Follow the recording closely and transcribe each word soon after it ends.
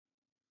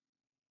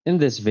In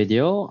this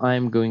video,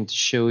 I'm going to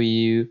show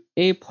you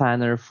a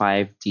Planner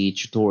 5D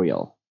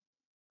tutorial.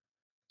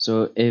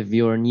 So if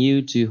you're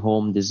new to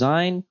home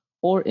design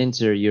or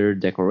interior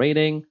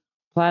decorating,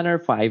 Planner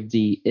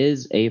 5D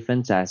is a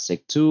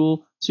fantastic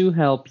tool to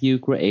help you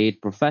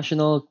create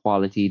professional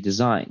quality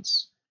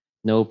designs.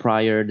 No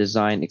prior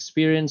design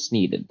experience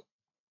needed.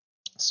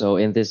 So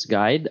in this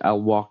guide,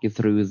 I'll walk you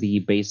through the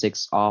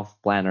basics of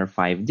Planner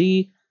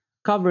 5D,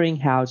 covering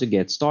how to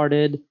get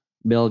started,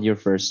 build your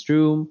first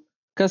room,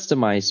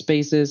 customize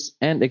spaces,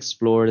 and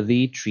explore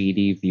the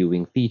 3D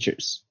viewing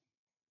features.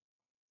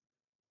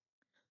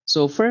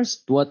 So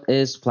first, what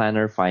is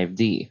Planner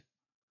 5D?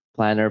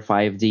 Planner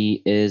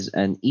 5D is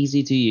an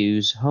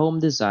easy-to-use home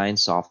design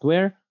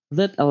software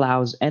that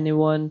allows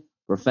anyone,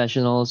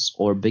 professionals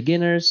or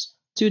beginners,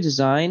 to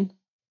design,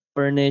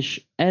 furnish,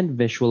 and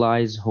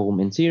visualize home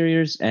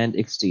interiors and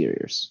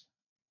exteriors.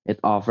 It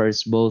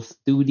offers both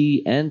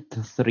 2D and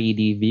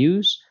 3D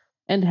views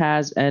and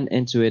has an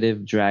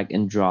intuitive drag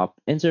and drop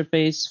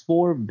interface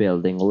for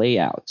building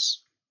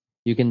layouts.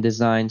 You can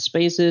design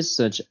spaces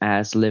such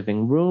as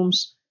living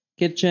rooms,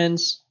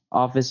 kitchens,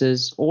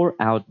 offices, or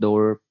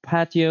outdoor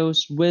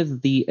patios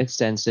with the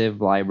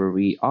extensive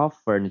library of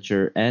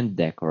furniture and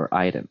decor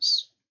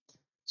items.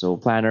 So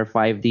Planner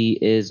 5D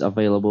is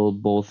available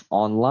both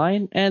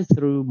online and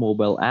through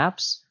mobile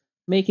apps,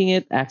 making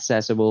it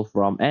accessible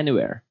from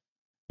anywhere.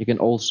 You can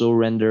also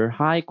render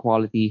high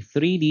quality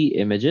 3D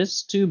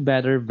images to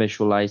better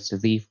visualize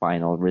the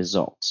final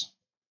result.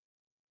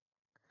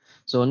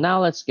 So now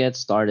let's get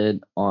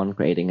started on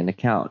creating an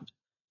account.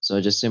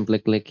 So just simply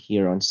click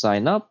here on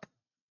sign up,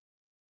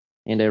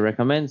 and I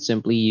recommend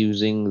simply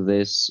using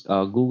this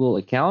Google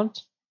account.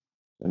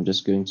 I'm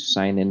just going to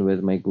sign in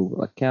with my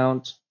Google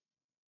account.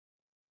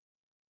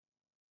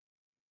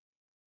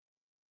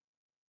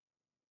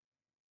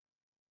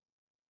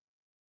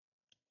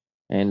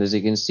 And as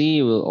you can see,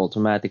 you will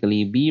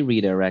automatically be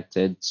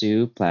redirected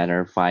to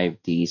Planner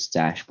 5D's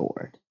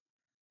dashboard.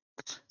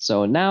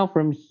 So now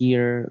from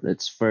here,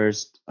 let's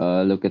first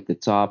look at the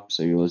top.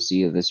 So you will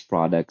see this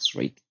products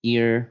right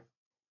here.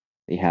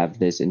 They have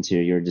this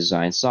interior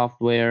design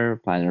software,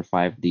 Planner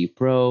 5D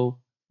Pro,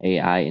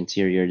 AI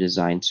interior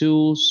design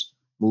tools,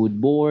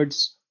 mood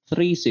boards,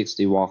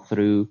 360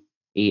 walkthrough,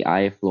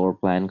 AI floor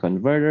plan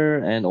converter,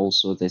 and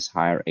also this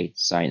Hire a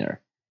Designer.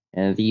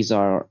 And these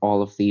are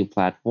all of the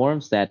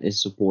platforms that is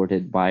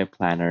supported by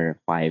Planner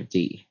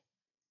 5D.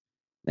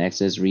 Next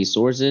is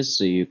resources.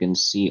 So you can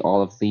see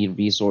all of the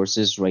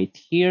resources right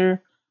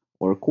here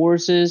or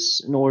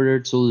courses in order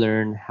to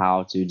learn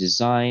how to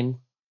design.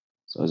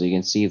 So as you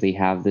can see, they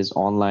have this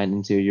online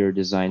interior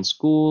design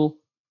school,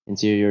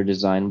 interior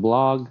design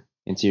blog,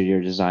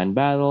 interior design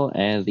battle,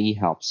 and the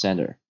help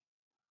center.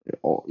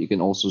 You can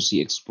also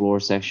see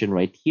explore section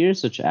right here,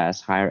 such as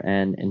hire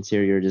an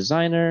interior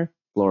designer,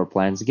 floor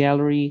plans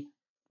gallery,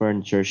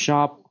 furniture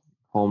shop,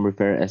 home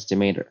repair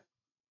estimator.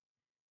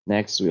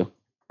 Next, we'll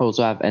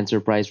also have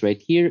enterprise right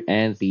here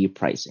and the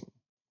pricing.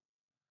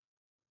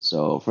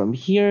 So from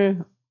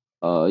here,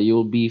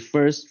 you'll be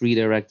first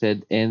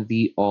redirected in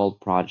the all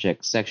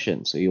projects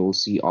section. So you'll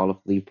see all of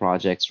the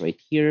projects right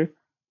here.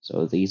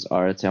 So these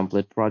are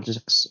template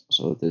projects.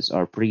 So these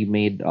are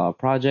pre-made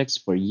projects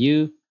for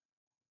you.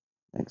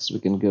 Next, we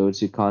can go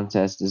to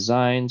contest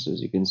design. So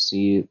as you can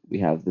see, we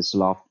have this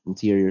loft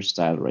interior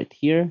style right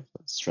here.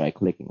 Let's try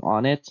clicking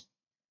on it.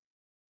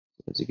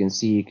 As you can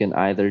see, you can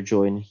either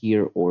join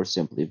here or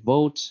simply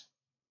vote.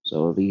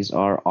 So these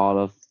are all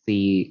of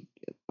the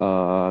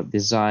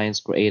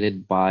designs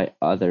created by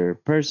other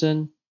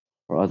person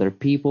or other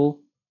people.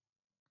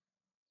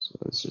 So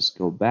let's just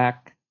go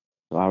back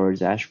to our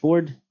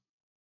dashboard.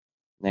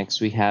 Next,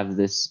 we have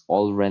this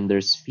all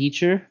renders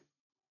feature.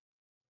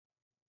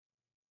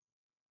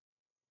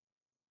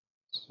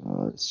 So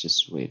let's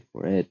just wait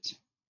for it.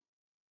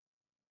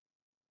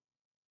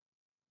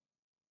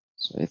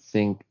 So I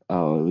think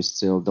we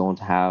still don't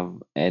have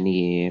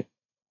any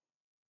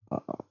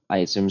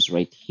items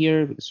right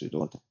here because we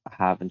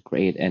haven't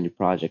created any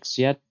projects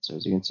yet. So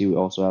as you can see, we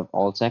also have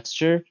all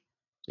texture.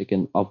 So you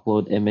can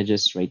upload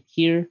images right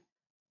here.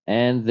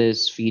 And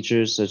this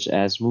features such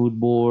as mood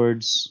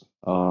boards,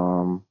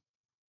 the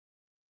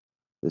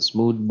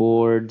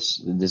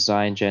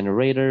design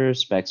generator,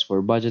 specs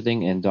for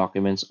budgeting, and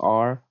documents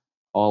are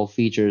all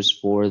features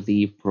for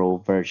the Pro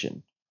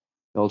version.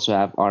 We also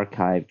have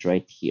archived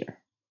right here.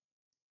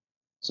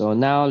 So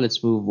now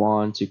let's move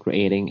on to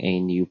creating a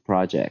new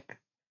project.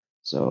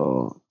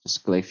 So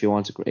just click if you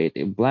want to create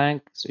a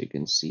blank, so you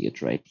can see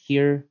it right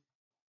here.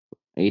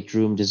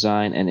 8-room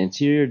design and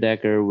interior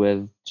decor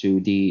with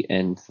 2D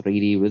and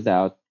 3D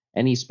without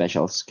any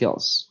special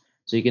skills.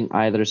 So you can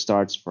either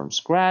start from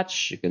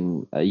scratch, you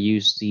can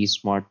use the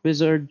Smart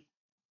Wizard,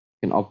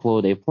 you can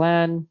upload a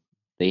plan,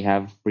 they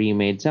have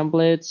pre-made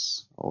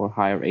templates, or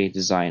hire a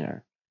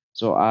designer.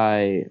 So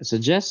I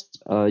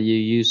suggest you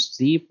use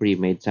the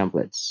pre-made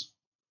templates.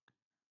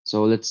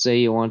 So let's say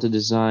you want to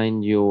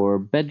design your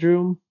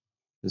bedroom.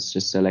 Let's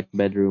just select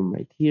bedroom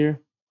right here.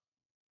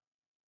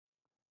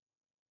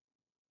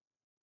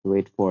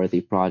 Wait for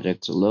the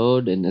project to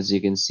load, and as you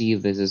can see,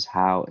 this is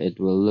how it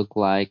will look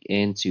like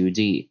in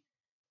 2D.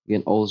 You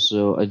can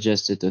also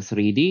adjust it to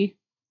 3D,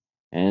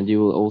 and you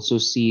will also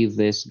see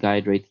this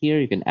guide right here.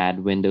 You can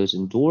add windows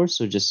and doors,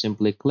 so just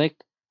simply click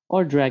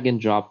or drag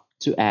and drop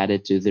to add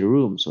it to the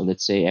room. So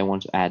let's say I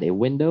want to add a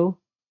window.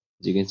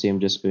 As you can see, I'm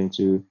just going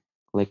to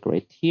click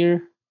right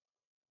here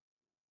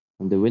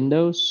on the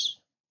windows.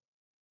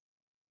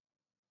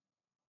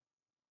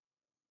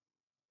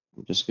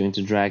 I'm just going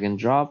to drag and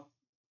drop.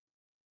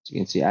 So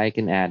you can see I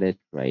can add it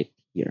right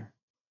here.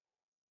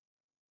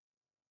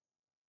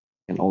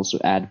 You can also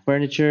add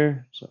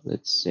furniture. So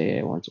let's say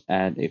I want to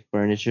add a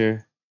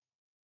furniture.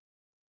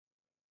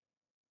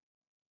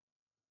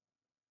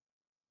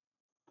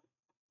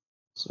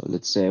 So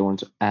let's say I want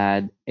to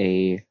add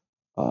a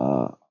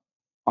uh,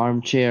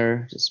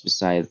 armchair just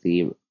beside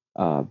the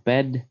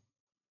bed.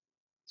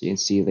 So you can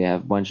see they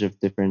have a bunch of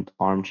different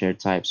armchair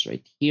types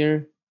right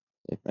here.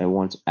 If I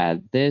want to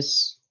add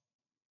this,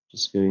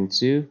 just going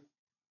to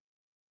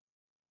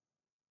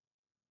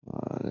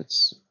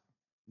let's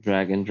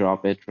drag and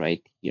drop it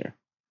right here.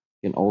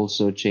 You can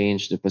also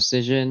change the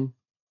position.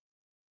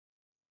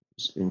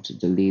 Just going to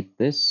delete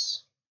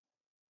this.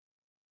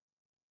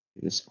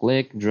 Just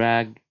click,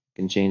 drag. You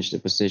can change the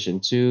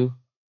position too.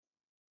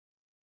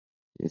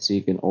 So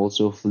you can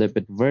also flip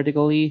it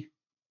vertically,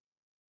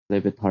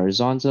 flip it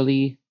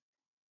horizontally,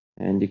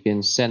 and you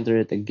can center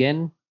it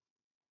again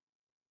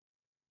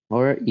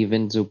or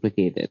even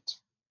duplicate it.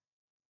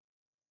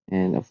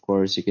 And of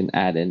course, you can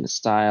add in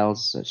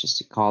styles such as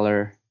the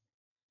color.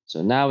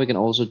 So now we can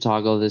also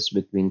toggle this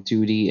between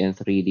 2D and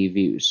 3D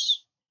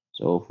views.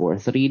 So for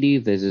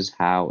 3D, this is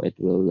how it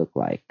will look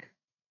like.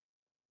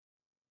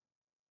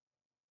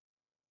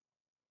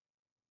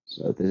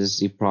 So this is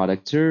the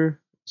product tour.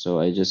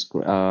 So I just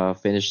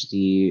finished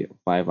the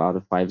 5 out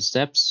of 5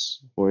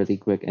 steps for the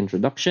quick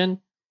introduction.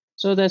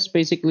 So that's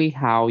basically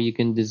how you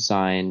can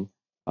design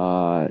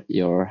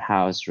your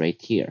house right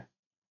here.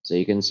 So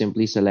you can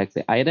simply select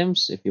the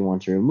items if you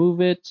want to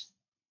remove it.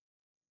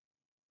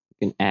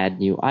 You can add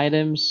new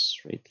items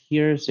right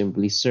here.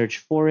 Simply search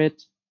for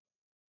it.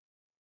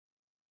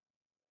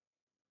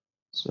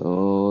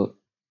 So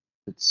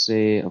let's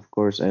say, of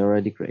course, I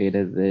already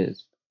created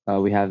this.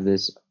 We have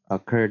this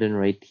curtain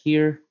right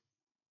here.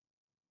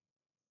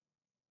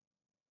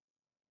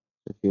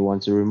 If you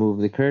want to remove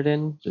the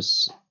curtain,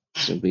 just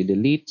simply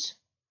delete.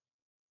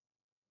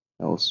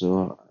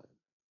 Also,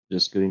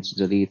 just going to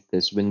delete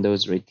this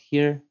windows right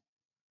here.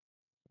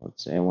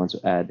 Let's say I want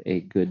to add a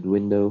good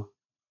window.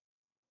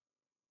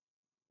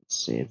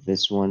 Let's say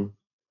this one.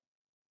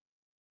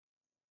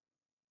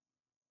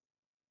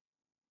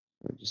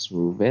 Or just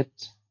move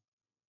it.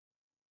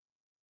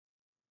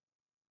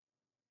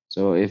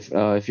 So if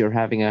you're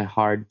having a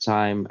hard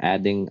time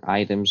adding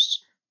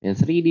items in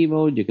 3D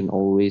mode, you can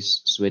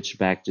always switch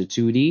back to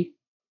 2D.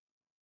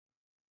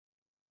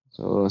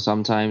 So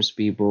sometimes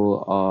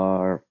people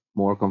are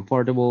more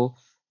comfortable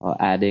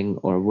adding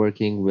or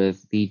working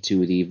with the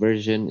 2D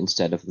version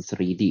instead of the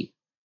 3D.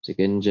 So you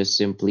can just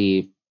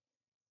simply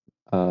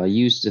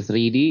use the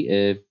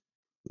 3D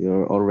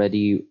you're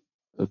already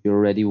if you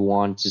already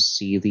want to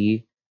see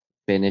the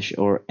finish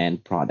or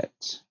end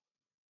product.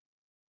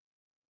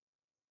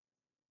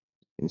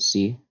 You can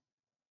see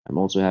I'm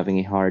also having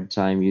a hard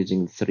time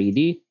using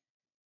 3D.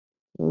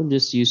 So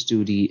just use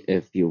 2D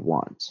if you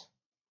want.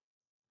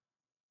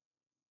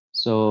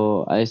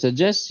 So I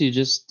suggest you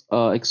just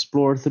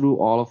explore through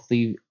all of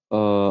the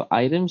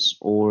items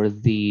or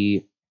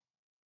the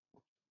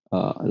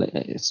like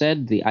I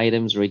said, the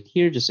items right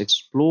here. Just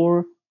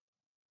explore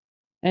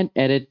and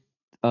edit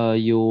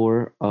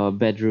your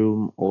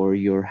bedroom or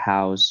your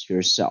house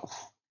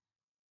yourself.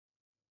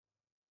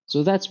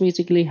 So that's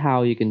basically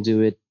how you can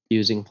do it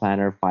using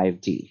Planner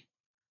 5D.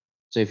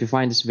 So if you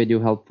find this video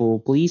helpful,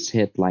 please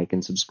hit like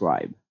and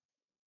subscribe.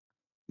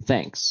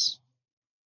 Thanks.